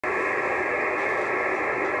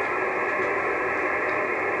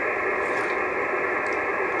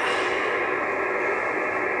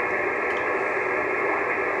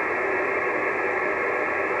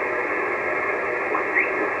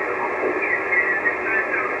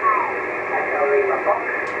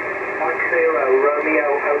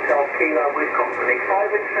Kilo with company. 5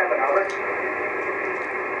 and 7, over.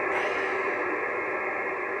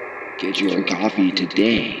 Get your coffee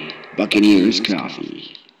today. Buccaneers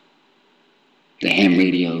Coffee. The ham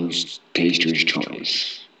radio's taster's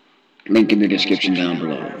choice. Link in the description down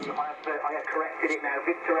below. I have corrected it now.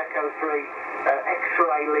 Victor Echo 3,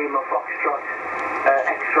 X-Ray Lima Foxtrot,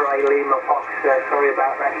 X-Ray Lima Fox. Sorry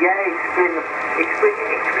about that. Yeah, to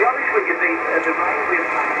be honest with you, the rain we've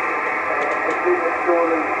had has been the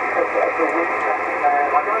story of the winter.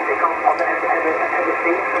 I don't think I've ever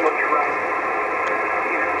seen so much rain.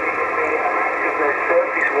 The amount of the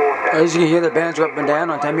surface water. As you can hear, the bands are up and down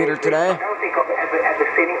on 10 meters today. I don't think I've ever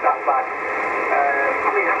seen it that bad. I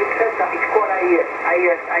mean, having said that, it's quite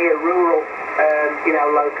a rural,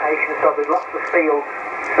 location, so there's lots of fields.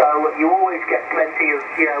 So you always get plenty of,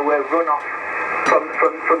 runoff from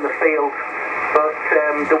the fields. But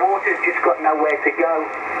the water's just got nowhere to go.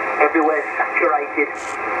 Everywhere's saturated.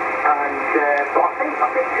 And but I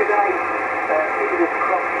think today, fingers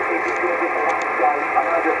crossed, is going to be the last day. I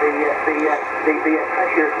know that the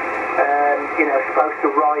pressure's supposed to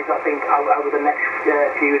rise. I think over the next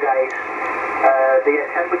few days. The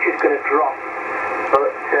temperature's going to drop,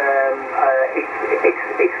 but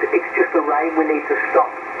it's just the rain we need to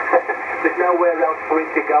stop. There's nowhere else for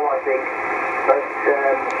it to go, I think. But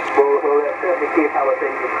we'll certainly keep our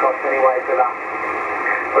fingers crossed anyway for that.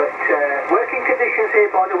 But working conditions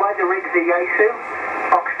here, by the way, the rig's a Yaesu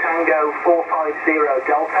Fox Tango 450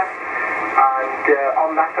 Delta, and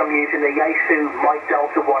on that I'm using the Yaesu Mic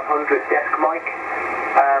Delta 100 desk mic.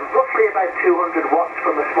 Roughly about 200 watts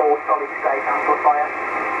from a small solid state amplifier,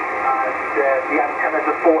 and the antenna's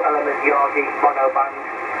a 4-element Yagi mono band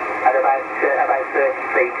at about 30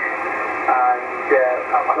 feet, and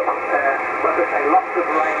like I say, lots of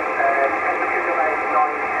rain, temperature's about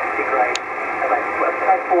 9 centigrade, about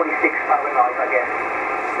 46 Fahrenheit, I guess.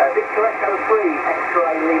 Victor Echo 3,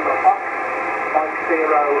 X-Ray Lima Fox, Mike 0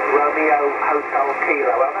 Romeo Hotel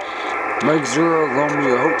Kilo, over. Mike 0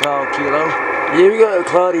 Romeo Hotel Kilo. Yeah, we got a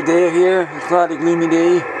cloudy day here, a cloudy gloomy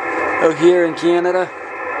day out here in Canada.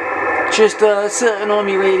 Just sitting on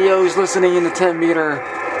me radios, listening in the 10 meter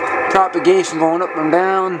propagation going up and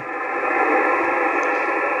down.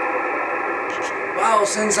 Well,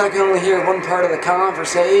 since I can only hear one part of the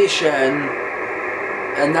conversation,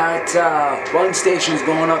 and that one station's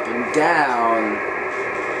going up and down,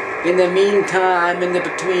 in the meantime, in the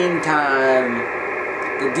between time,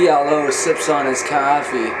 the DLO sips on his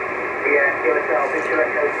coffee.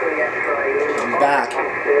 I'm back.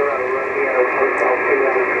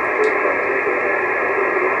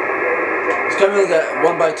 It's kind of like a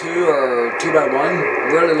 1x2 or 2x1,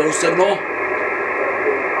 really low signal.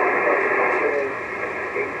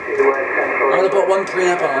 I'm going to put one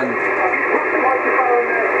preamp on.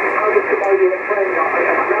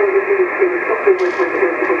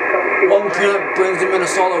 One preamp brings him in a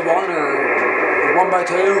solid 1 or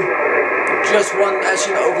 1x2. Just one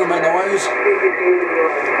etching over my noise.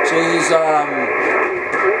 So he's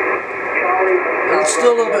it's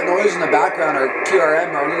still a little bit noise in the background, or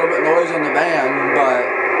QRM, or a little bit noise on the band, but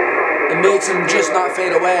it makes him just not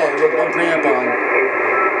fade away with one preamp on.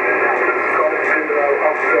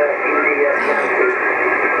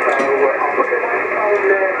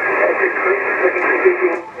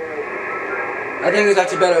 I think it's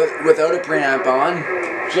actually better without a preamp on.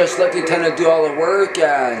 Just let the antenna do all the work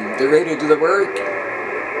and the radio do the work.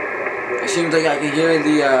 It seems like I can hear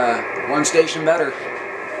the one station better.